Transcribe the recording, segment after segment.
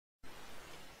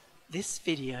This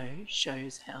video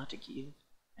shows how to give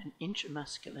an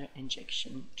intramuscular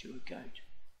injection to a goat.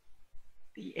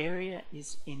 The area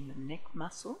is in the neck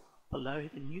muscle, below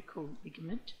the nuchal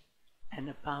ligament and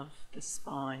above the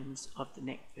spines of the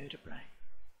neck vertebrae.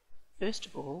 First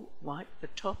of all, wipe the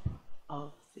top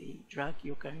of the drug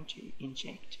you're going to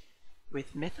inject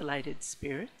with methylated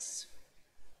spirits,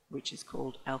 which is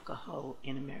called alcohol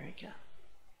in America.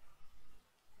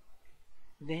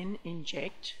 Then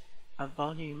inject a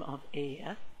volume of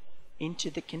air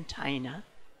into the container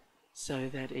so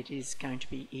that it is going to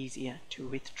be easier to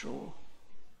withdraw.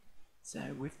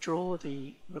 So withdraw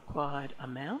the required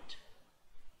amount.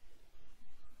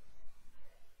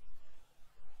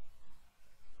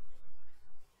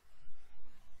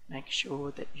 Make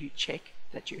sure that you check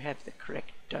that you have the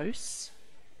correct dose.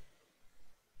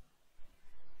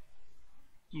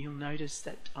 You'll notice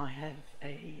that I have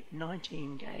a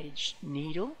 19 gauge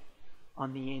needle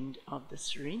on the end of the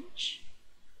syringe.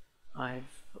 I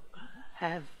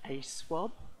have a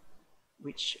swab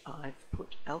which I've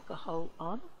put alcohol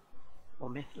on, or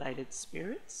methylated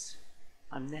spirits.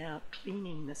 I'm now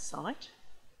cleaning the site.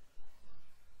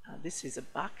 This is a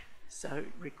buck, so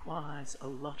it requires a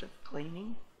lot of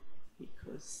cleaning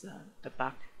because the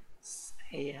buck's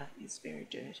hair is very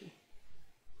dirty.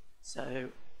 So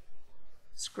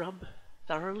scrub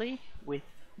thoroughly with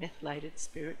methylated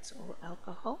spirits or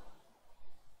alcohol.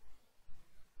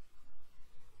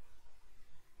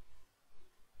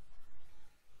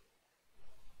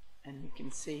 And you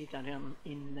can see that I'm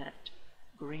in that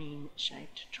green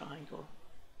shaped triangle.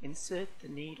 Insert the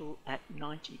needle at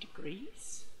 90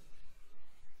 degrees,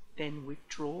 then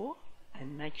withdraw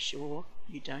and make sure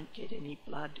you don't get any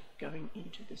blood going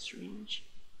into the syringe,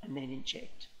 and then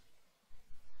inject.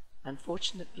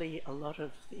 Unfortunately, a lot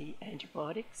of the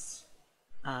antibiotics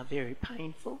are very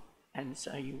painful, and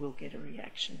so you will get a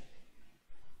reaction.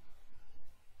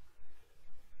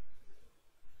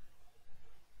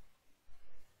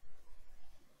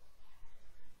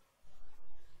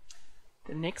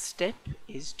 The next step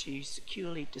is to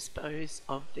securely dispose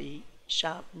of the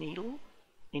sharp needle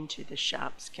into the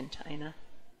sharps container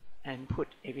and put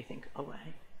everything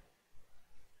away.